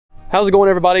How's it going,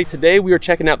 everybody? Today we are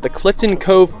checking out the Clifton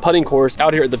Cove putting course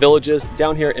out here at the Villages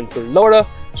down here in Florida.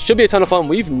 Should be a ton of fun.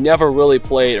 We've never really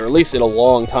played, or at least in a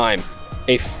long time,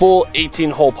 a full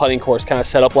 18-hole putting course kind of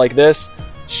set up like this.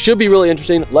 Should be really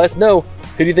interesting. Let us know,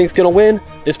 who do you think's gonna win?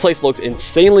 This place looks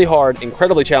insanely hard,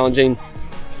 incredibly challenging.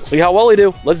 See how well we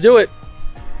do. Let's do it.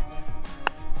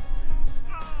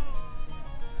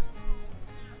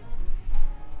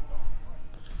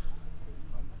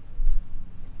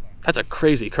 That's a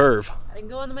crazy curve. I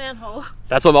didn't go in the manhole.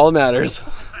 That's what all that matters.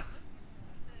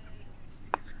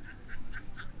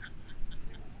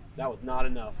 That was not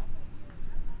enough.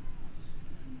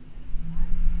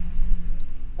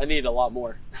 I need a lot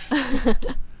more.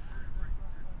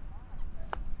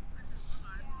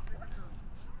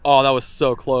 Oh, that was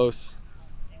so close.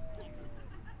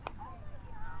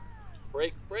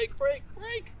 Break, break, break,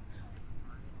 break.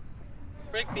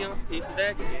 Break me off a piece of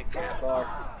that Kit Kat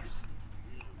bar.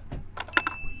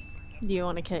 Do you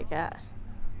want a Kit Kat?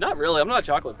 Not really. I'm not a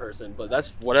chocolate person, but that's,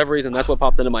 for whatever reason, that's what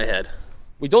popped into my head.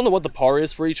 We don't know what the par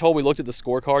is for each hole. We looked at the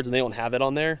scorecards and they don't have it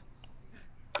on there.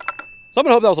 So I'm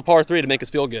gonna hope that was a par 3 to make us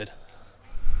feel good.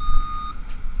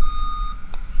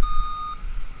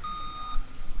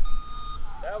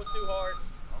 That was too hard.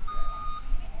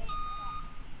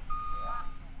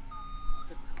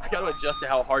 I gotta adjust to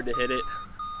how hard to hit it.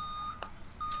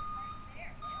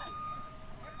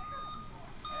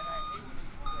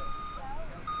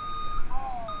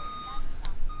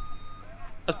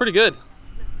 That's pretty good.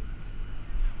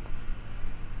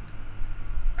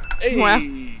 Hey, wow.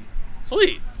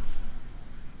 Sweet.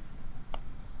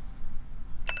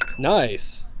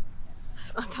 Nice.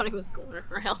 I thought he was going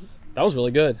around. That was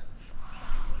really good.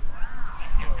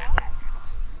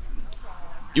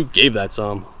 You gave that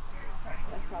some.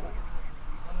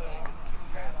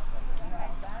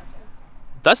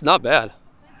 That's not bad.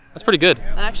 That's pretty good.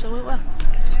 That actually went well.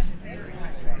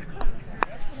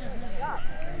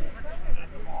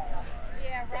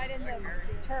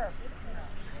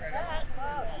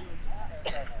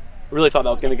 I really thought that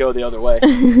was going to go the other way.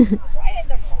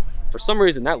 For some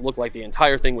reason, that looked like the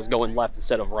entire thing was going left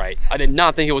instead of right. I did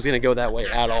not think it was going to go that way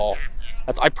at all.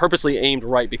 I purposely aimed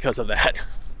right because of that.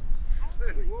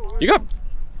 You're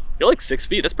like 6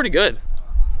 feet. That's pretty good.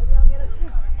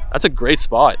 That's a great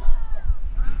spot.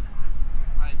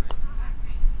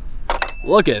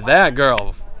 Look at that,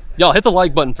 girl. Y'all hit the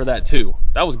like button for that too.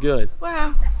 That was good.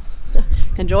 Wow.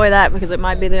 Enjoy that because it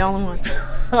might be the only one.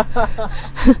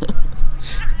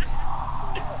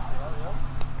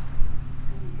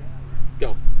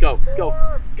 Go, go,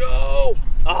 go, go!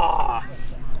 Ah!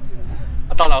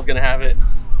 I thought I was gonna have it.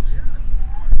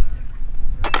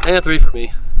 And a 3 for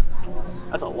me.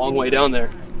 That's a long way down there.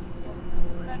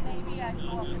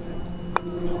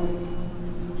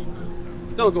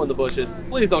 Don't go in the bushes.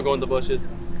 Please don't go in the bushes.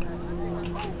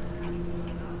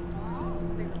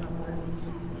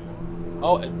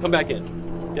 Oh, come back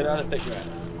in. Get out of the thick grass.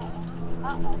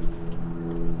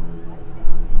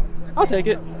 I'll take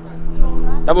it.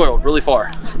 That went really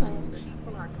far.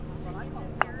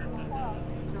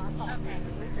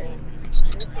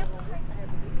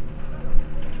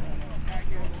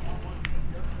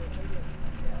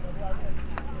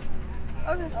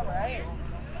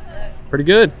 Pretty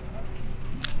good.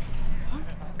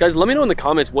 Guys, let me know in the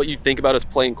comments what you think about us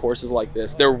playing courses like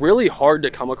this. They're really hard to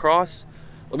come across.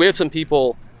 We have some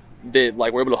people that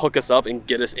were able to hook us up and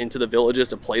get us into the Villages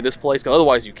to play this place, because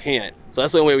otherwise you can't. So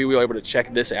that's the only way we were able to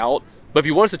check this out. But if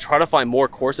you want us to try to find more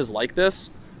courses like this,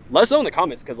 let us know in the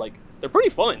comments, because they're pretty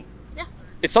fun. Yeah.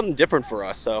 It's something different for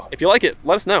us. So if you like it,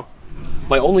 let us know.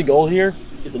 My only goal here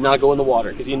is to not go in the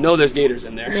water, because you know there's gators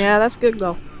in there. Yeah, that's a good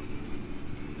goal.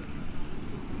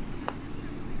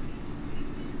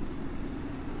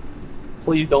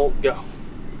 Please don't go.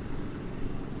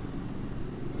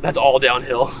 That's all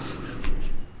downhill.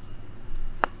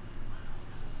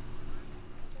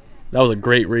 That was a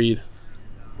great read.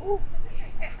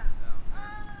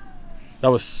 That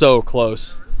was so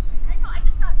close.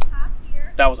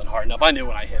 That wasn't hard enough. I knew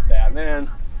when I hit that,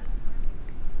 man.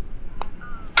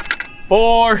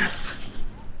 4.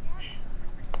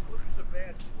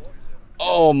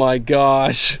 Oh my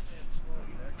gosh.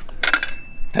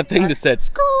 That thing just said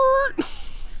skirt.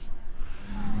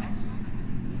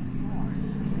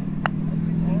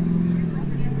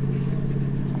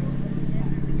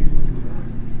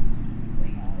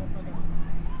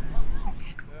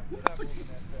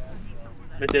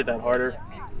 It did that harder.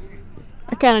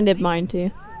 I kind of did mine too.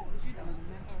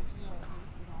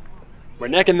 We're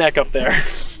neck and neck up there.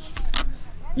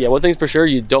 Yeah, one thing's for sure,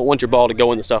 you don't want your ball to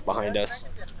go in the stuff behind us.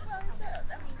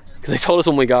 Because they told us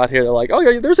when we got here, they're like, oh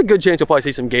yeah, there's a good chance you'll probably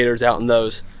see some gators out in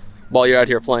those. while you're out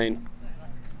here playing.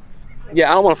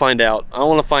 Yeah, I don't want to find out. I don't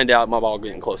want to find out my ball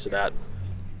getting close to that.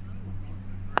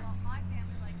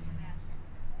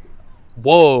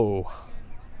 Whoa.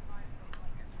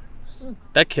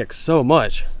 That kicks so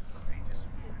much.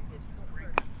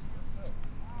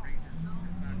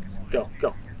 Go,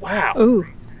 go. Wow. Ooh.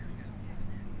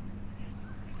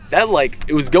 That, like,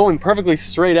 it was going perfectly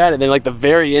straight at it, and then, like, the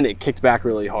very end, it kicked back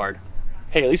really hard.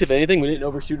 Hey, at least if anything, we didn't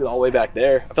overshoot it all the way back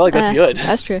there. I feel like that's good.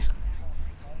 That's true.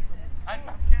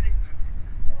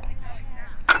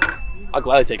 I'll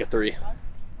gladly take a 3.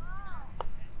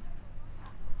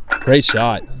 Great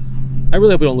shot. I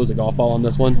really hope we don't lose a golf ball on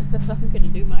this one. I'm gonna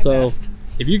do my best.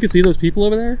 If you can see those people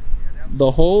over there,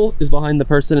 the hole is behind the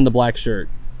person in the black shirt.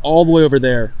 All the way over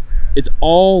there. It's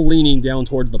all leaning down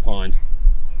towards the pond.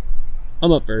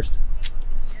 I'm up first.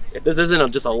 If this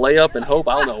isn't just a layup and hope,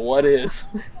 I don't know what is.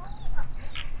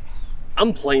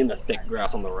 I'm playing the thick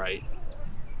grass on the right.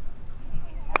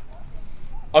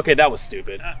 Okay, that was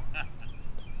stupid.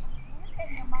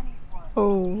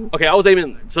 Oh. Okay, I was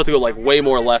supposed to go like way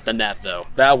more left than that though.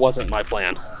 That wasn't my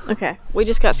plan. Okay, we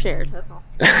just got scared, that's all.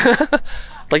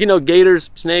 Like, you know, gators,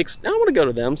 snakes, I don't want to go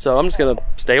to them, so I'm just gonna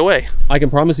stay away. I can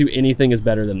promise you anything is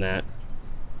better than that.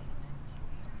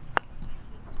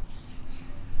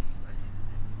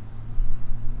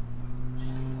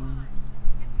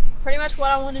 It's pretty much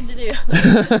what I wanted to do.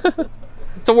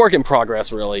 It's a work in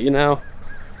progress, really, you know?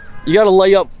 You gotta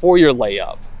lay up for your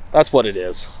layup. That's what it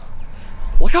is.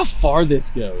 Look how far this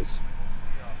goes.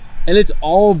 And it's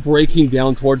all breaking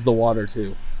down towards the water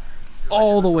too.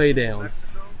 All the way down.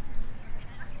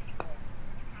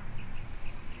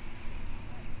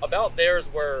 About there's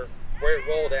where it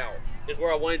rolled out. Is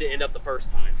where I wanted to end up the first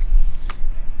time.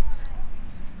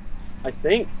 I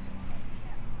think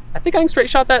I can straight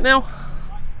shot that now.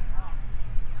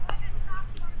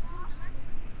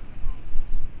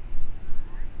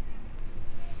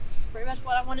 Pretty much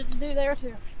what I wanted to do there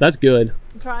too. That's good.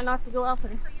 I'm trying not to go out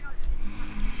there.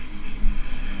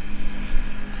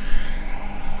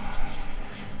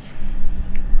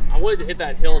 I wanted to hit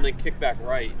that hill and then kick back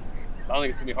right. I don't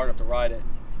think it's gonna be hard enough to ride it.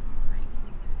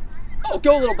 Oh,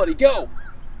 go little buddy, go!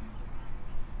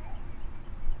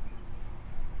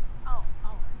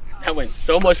 That went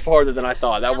so much farther than I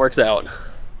thought. That works out.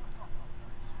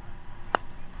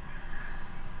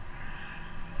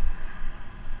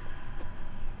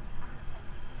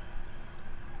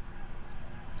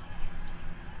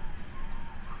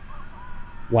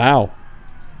 Wow,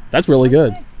 that's really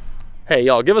good. Hey,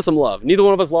 y'all, give us some love. Neither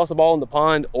one of us lost a ball in the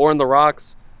pond or in the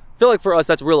rocks. I feel like for us,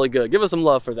 that's really good. Give us some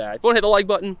love for that. If you want to hit the like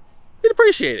button, we'd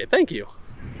appreciate it. Thank you.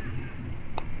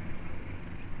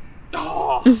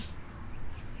 Oh.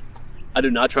 I do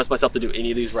not trust myself to do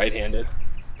any of these right-handed.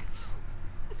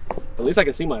 At least I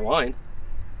can see my line.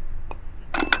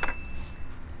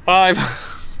 5.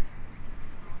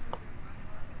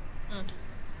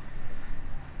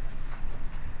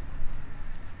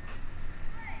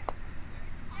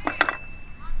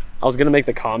 I was gonna make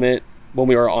the comment when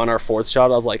we were on our 4th shot.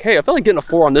 I was like, hey, I feel like getting a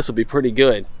 4 on this would be pretty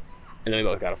good. And then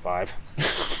we both got a 5.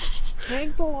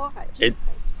 Thanks a lot.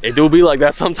 It do be like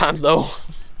that sometimes though.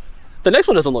 The next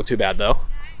one doesn't look too bad though.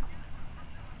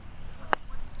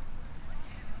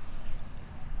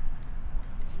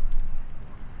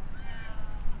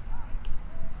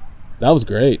 That was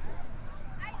great.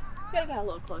 Could have got a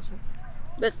little closer,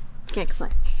 but can't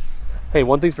complain. Hey,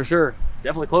 one thing's for sure.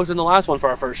 Definitely closer than the last one for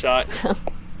our first shot.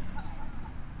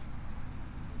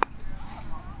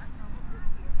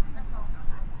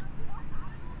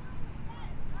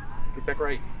 Get back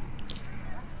right.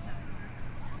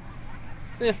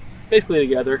 Yeah, basically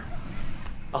together.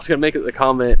 I was gonna make the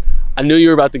comment. I knew you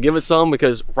were about to give it some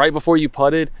because right before you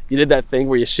putted, you did that thing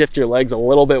where you shift your legs a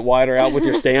little bit wider out with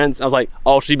your stance. I was like,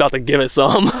 oh, she's about to give it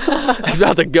some. It's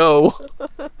about to go.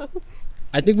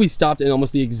 I think we stopped in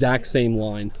almost the exact same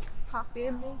line. Copy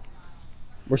me.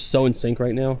 We're so in sync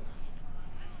right now.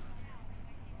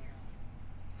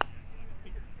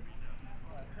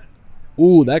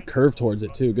 Ooh, that curved towards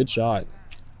it too. Good shot.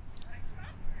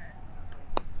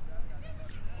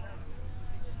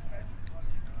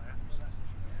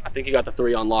 I think you got the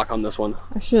 3 on lock on this one.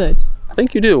 I should. I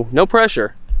think you do. No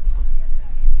pressure.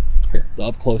 Here, the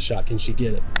up close shot. Can she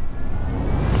get it?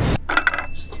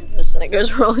 This and it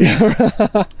goes rolling.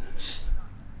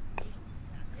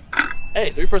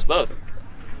 Hey, 3 for us both.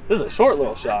 This is a short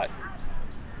little shot.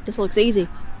 This looks easy.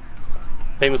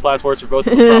 Famous last words for both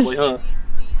of us probably, huh?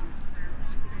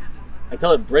 I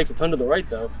tell it breaks a ton to the right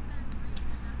though.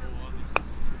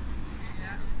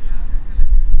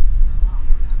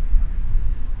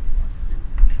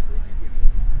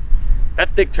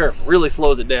 That thick turf really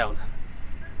slows it down.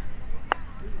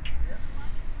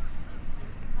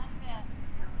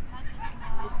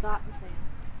 Stop the fan.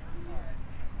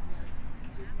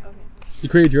 Okay. You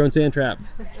created your own sand trap.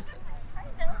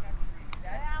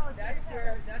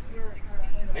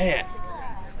 Man.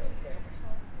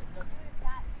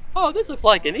 Oh, this looks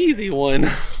like an easy one.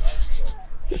 That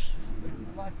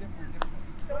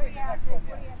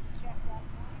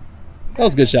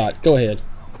was a good shot. Go ahead.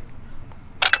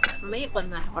 For me, it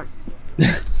wasn't that hard.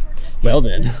 Well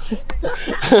then.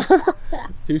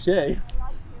 Touche.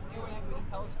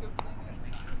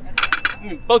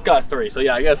 Both got 3, so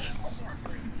yeah, I guess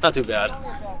not too bad.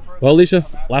 Well, Alicia,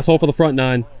 last hole for the front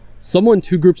 9. Someone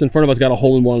 2 groups in front of us got a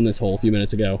hole-in-one on this hole a few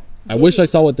minutes ago. I wish I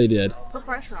saw what they did. Put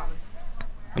pressure on me.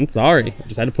 I'm sorry.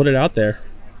 Just had to put it out there.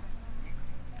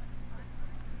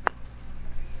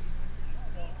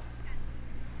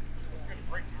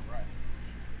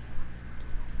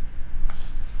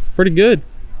 It's pretty good.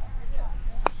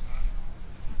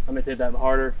 I'm gonna take that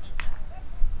harder.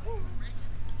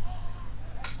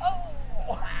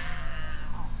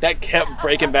 That kept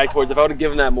breaking back towards. If I would have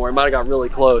given that more, it might have got really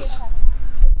close.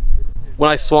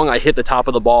 When I swung, I hit the top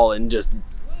of the ball and just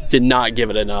did not give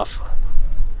it enough.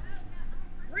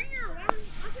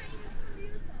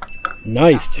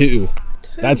 Nice 2.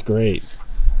 That's great.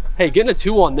 Hey, getting a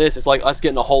 2 on this is like us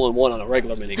getting a hole-in-one on a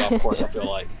regular mini golf course, I feel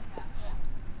like.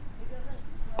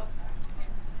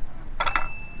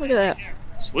 Look at that.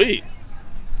 Sweet.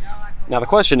 Now the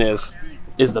question is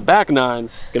the back 9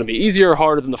 gonna be easier or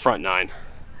harder than the front 9?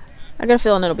 I got a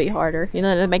feeling it'll be harder. You know,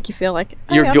 it'll make you feel like, hey,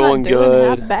 you're I'm going not doing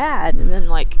good. that bad. And then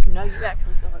like, no, you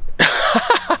actually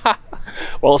suck.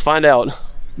 Well, let's find out.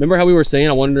 Remember how we were saying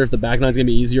I wonder if the back 9's gonna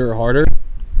be easier or harder?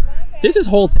 This is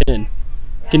hole 10.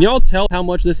 Can y'all tell how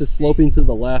much this is sloping to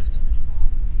the left?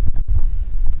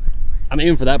 I'm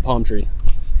aiming for that palm tree.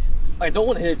 I don't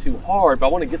want to hit it too hard, but I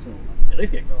want to get at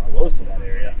least get close to that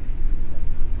area.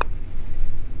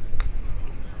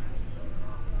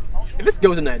 If it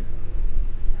goes in that,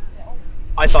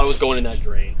 I thought it was going in that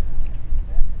drain.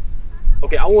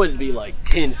 Okay, I wanted it to be like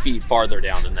 10 feet farther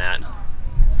down than that.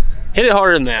 Hit it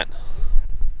harder than that.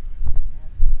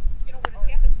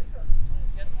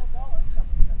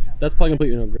 That's probably gonna put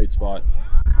you in a great spot.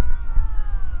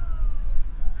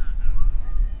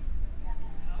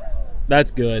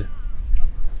 That's good.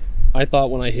 I thought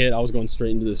when I hit, I was going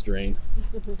straight into this drain.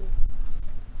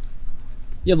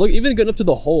 Yeah, look, even getting up to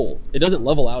the hole, it doesn't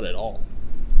level out at all.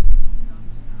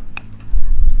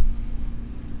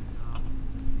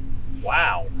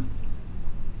 Wow.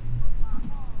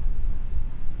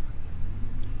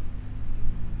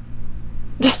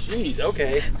 Jeez,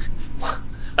 okay.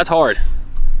 That's hard.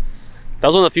 That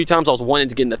was one of the few times I was wanting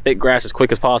to get in the thick grass as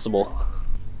quick as possible.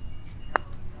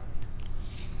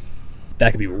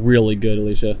 That could be really good,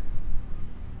 Alicia.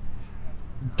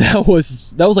 That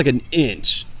was like an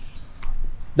inch.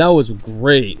 That was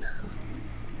great.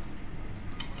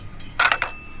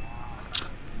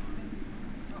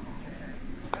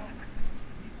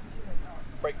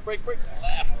 Break,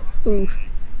 left. Ooh.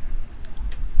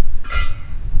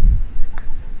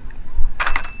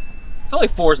 I feel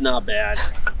like 4 is not bad,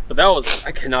 but that was,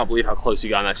 I cannot believe how close you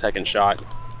got on that second shot.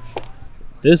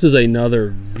 This is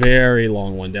another very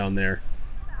long one down there.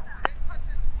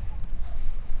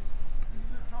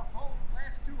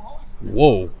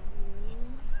 Whoa.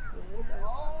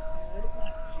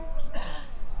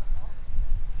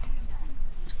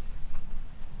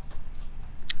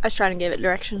 I was trying to give it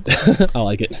directions. I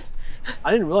like it.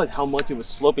 I didn't realize how much it was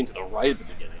sloping to the right at the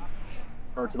beginning,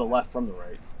 or to the left from the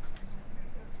right.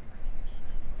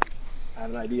 I have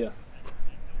an idea.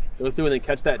 Go through and then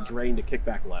catch that drain to kick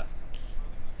back left.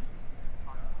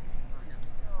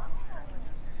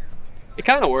 It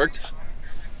kind of worked.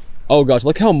 Oh gosh,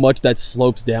 look how much that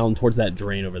slopes down towards that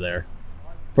drain over there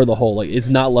for the hole. Like, it's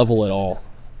not level at all.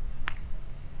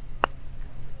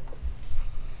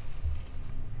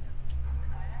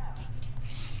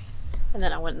 And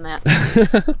then I went in that.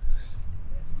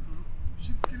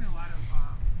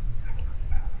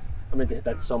 I'm gonna hit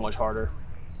that so much harder.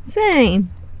 Same.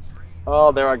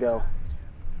 Oh, there I go.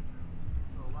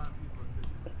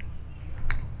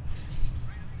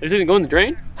 Is it gonna go in the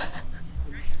drain?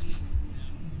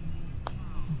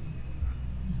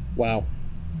 Wow.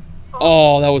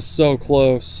 Oh, that was so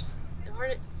close.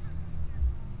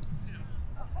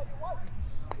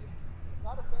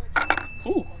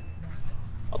 Ooh.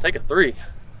 I'll take a 3.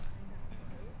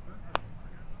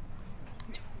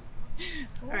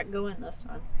 All right, go in this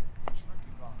time.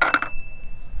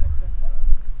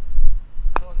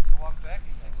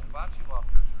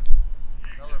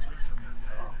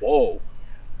 Whoa.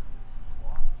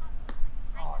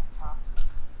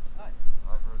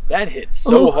 That hit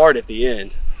so hard at the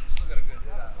end.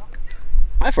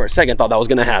 I for a second thought that was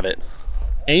gonna have it.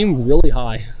 Aim really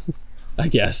high, I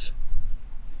guess.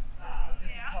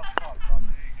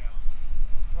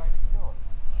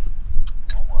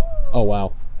 Oh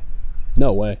wow.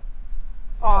 No way.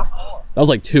 Oh. That was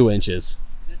like 2 inches.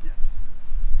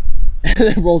 And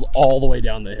it rolls all the way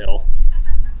down the hill.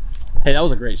 Hey, that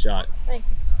was a great shot. Thank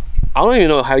you. I don't even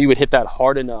know how you would hit that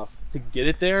hard enough to get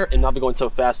it there and not be going so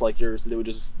fast like yours that it would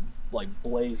just like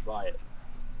blaze by it.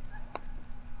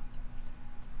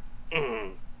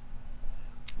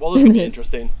 Well, this would be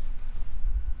interesting.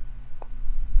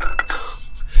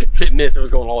 If it missed, it was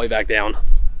going all the way back down.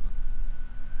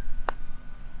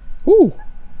 Woo!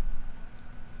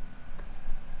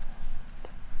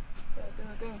 Go,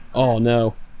 go, go. Oh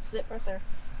no. Sit right there.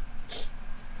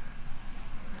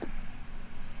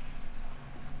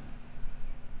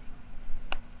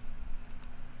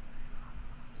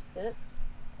 Sit.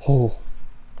 Oh.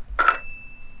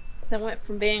 That went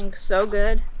from being so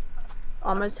good,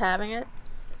 almost having it,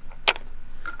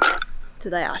 to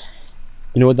that.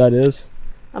 You know what that is?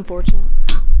 Unfortunate.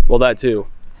 Well, that too.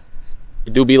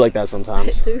 It do be like that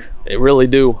sometimes. It do. It really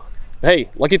do. Hey,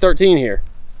 lucky 13 here.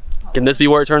 Can this be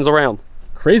where it turns around?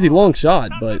 Crazy long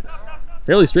shot, but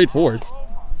fairly straightforward.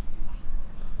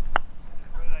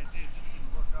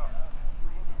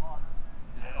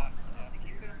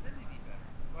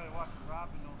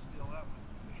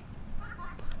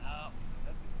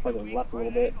 Probably left a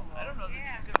little bit. I don't know that you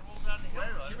could roll down the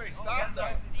hill. You may stop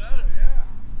that.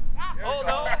 Oh,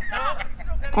 no, no.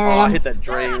 All Oh, I right, hit that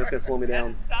drain. That's gonna slow me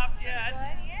down. Stop yet.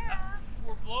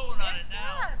 We're blowing on it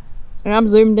now. I'm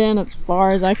zoomed in as far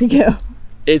as I can go.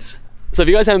 It's so if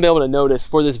you guys haven't been able to notice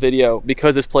for this video,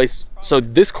 because this place, so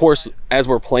this course as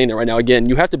we're playing it right now, again,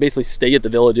 you have to basically stay at the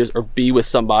villages or be with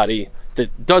somebody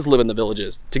that does live in the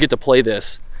villages to get to play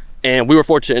this. And we were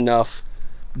fortunate enough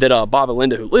that Bob and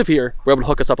Linda, who live here, were able to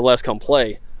hook us up and let us come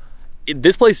play.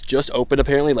 This place just opened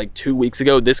apparently like 2 weeks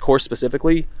ago, this course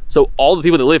specifically. So all the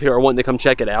people that live here are wanting to come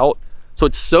check it out. So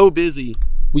it's so busy,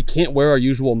 we can't wear our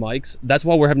usual mics. That's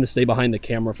why we're having to stay behind the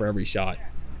camera for every shot.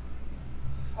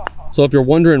 So if you're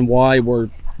wondering why we're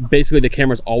basically the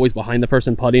camera's always behind the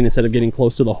person putting instead of getting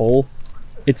close to the hole,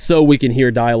 it's so we can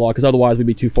hear dialogue, because otherwise we'd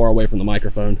be too far away from the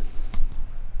microphone.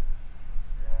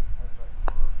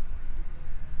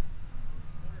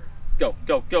 Go,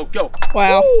 go, go, go.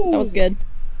 Wow, Woo! that was good.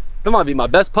 That might be my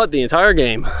best putt the entire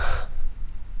game.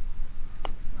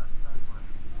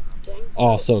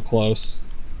 Oh, so close.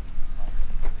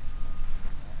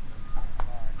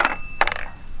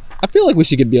 I feel like we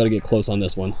should be able to get close on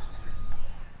this one.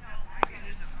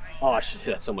 Oh, I should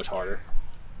hit that so much harder.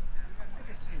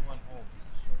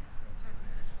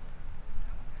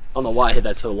 I don't know why I hit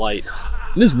that so light.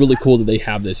 It is really cool that they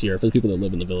have this here for the people that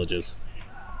live in the villages.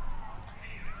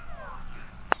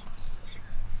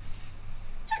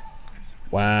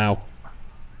 Wow.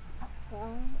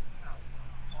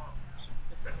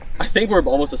 I think we're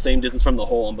almost the same distance from the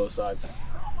hole on both sides.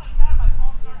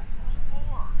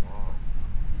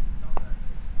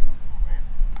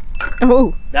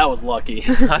 Oh. That was lucky.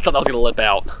 I thought that was gonna lip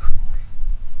out.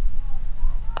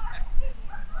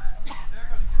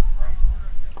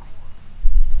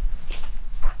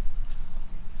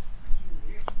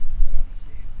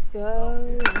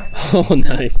 Go. Oh,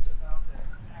 nice.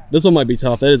 This one might be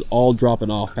tough. That is all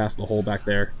dropping off past the hole back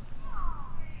there.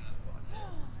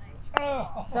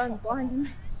 Sun's blinding me.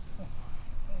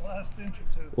 Last inch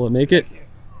or two. Will it make it?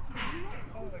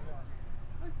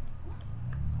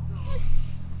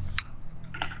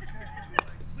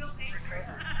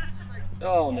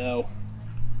 Oh no.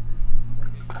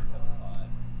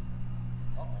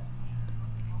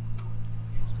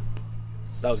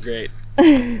 That was great.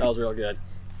 That was real good.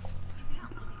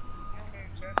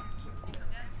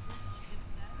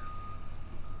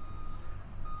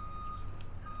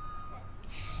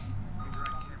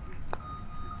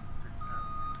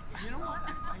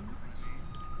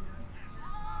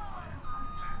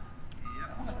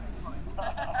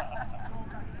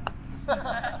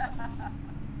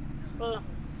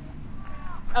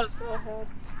 I'll just go ahead.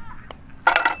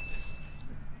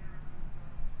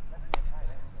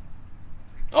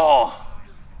 Oh,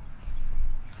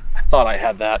 I thought I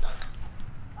had that.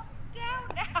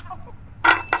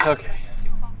 Okay.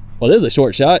 Well, this is a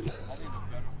short shot.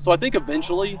 So I think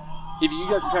eventually, if you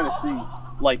guys can kind of see,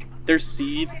 like, there's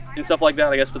seed and stuff like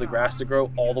that, I guess, for the grass to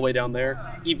grow all the way down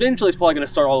there. Eventually, it's probably going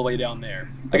to start all the way down there.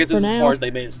 I guess this is as far as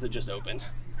they made it since it just opened.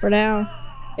 For now,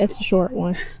 it's a short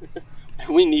one.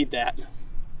 We need that.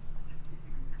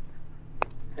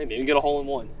 Hey, maybe get a hole in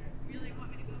one.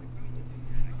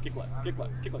 Kick left, kick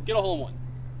left, kick left. Get a hole in one.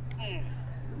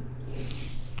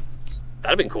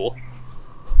 That'd have been cool.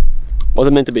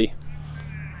 Wasn't meant to be.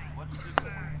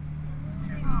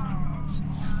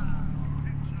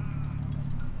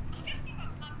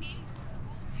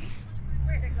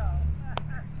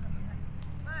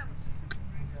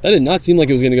 That did not seem like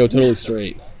it was going to go totally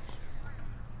straight.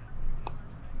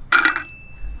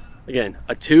 Again,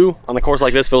 a 2 on the course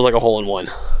like this feels like a hole-in-one.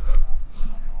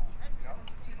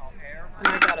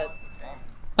 I got it.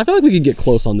 I feel like we could get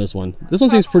close on this one. This one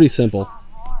seems pretty simple.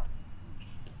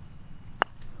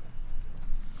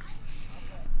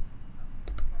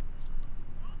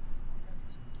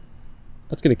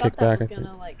 That's going to kick back, I think.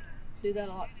 Gonna, like, do that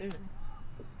a lot sooner.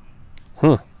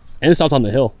 Huh. And it stopped on the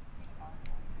hill.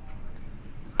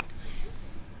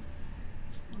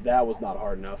 That was not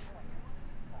hard enough.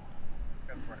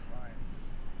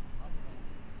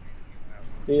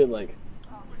 Needed like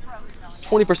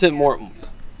 20% more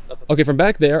oomph. Okay, from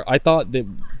back there, I thought that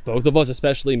both of us,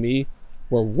 especially me,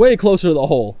 were way closer to the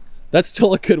hole. That's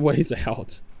still a good ways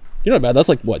out. You're not bad. That's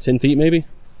like, what, 10 feet maybe?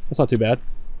 That's not too bad.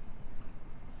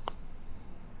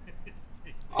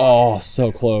 Oh,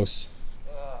 so close.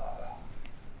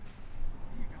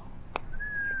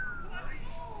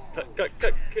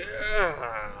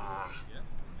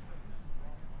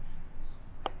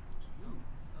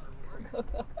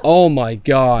 Oh my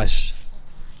gosh.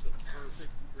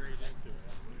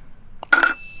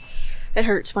 It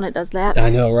hurts when it does that. I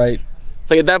know, right? It's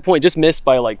like at that point, just missed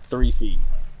by like 3 feet.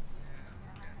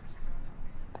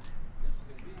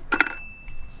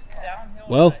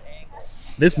 Well,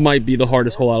 this might be the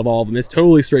hardest hole out of all of them. It's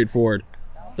totally straightforward,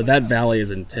 but that valley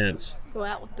is intense. Go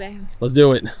out with bang. Let's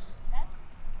do it.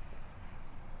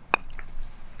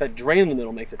 That drain in the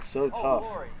middle makes it so tough.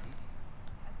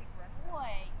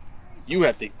 You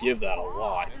have to give that a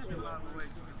lot.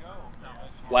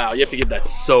 Wow, you have to give that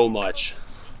so much.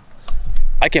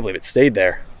 I can't believe it stayed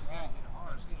there.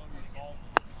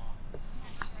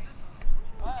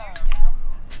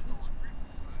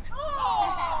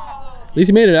 At least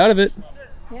you made it out of it.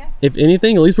 Yeah. If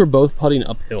anything, at least we're both putting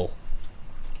uphill.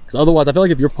 Because otherwise, I feel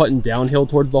like if you're putting downhill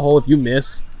towards the hole, if you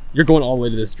miss, you're going all the way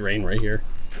to this drain right here.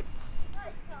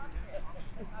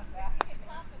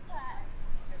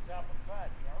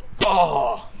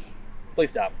 Oh,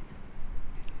 please stop.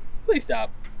 Please stop.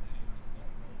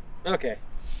 Okay.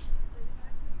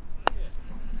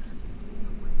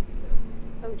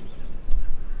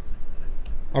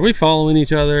 Are we following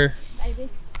each other? Maybe.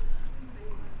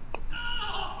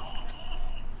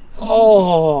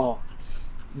 Oh,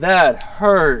 that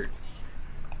hurt.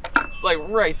 Like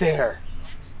right there.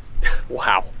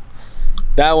 Wow.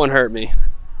 That one hurt me.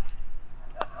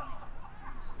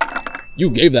 You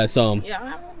gave that some.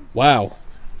 Yeah. Wow.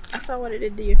 I saw what it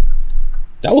did to you.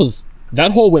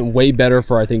 That hole went way better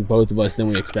for I think both of us than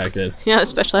we expected. Yeah,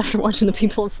 especially after watching the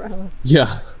people in front of us.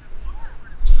 Yeah.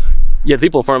 Yeah, the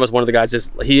people in front of us, one of the guys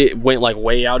he went like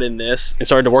way out in this and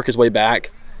started to work his way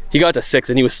back. He got to 6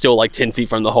 and he was still like 10 feet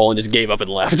from the hole and just gave up and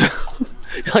left.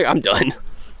 Like, I'm done.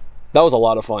 That was a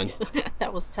lot of fun.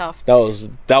 That was tough. That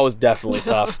was definitely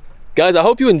tough. Guys, I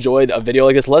hope you enjoyed a video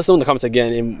like this. Let us know in the comments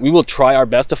again, and we will try our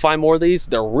best to find more of these.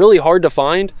 They're really hard to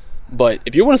find, but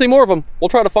if you want to see more of them, we'll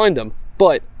try to find them.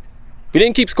 But we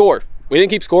didn't keep score. We didn't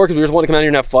keep score because we just wanted to come out here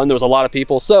and have fun. There was a lot of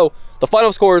people. So the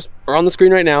final scores are on the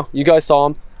screen right now. You guys saw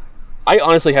them. I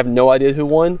honestly have no idea who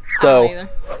won. So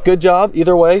good job.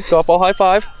 Either way, golf ball high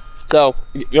five. So,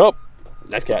 yep,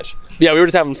 nice catch. Yeah, we were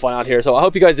just having fun out here. So I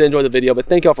hope you guys did enjoy the video, but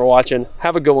thank y'all for watching.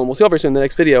 Have a good one. We'll see you all very soon in the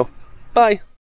next video. Bye.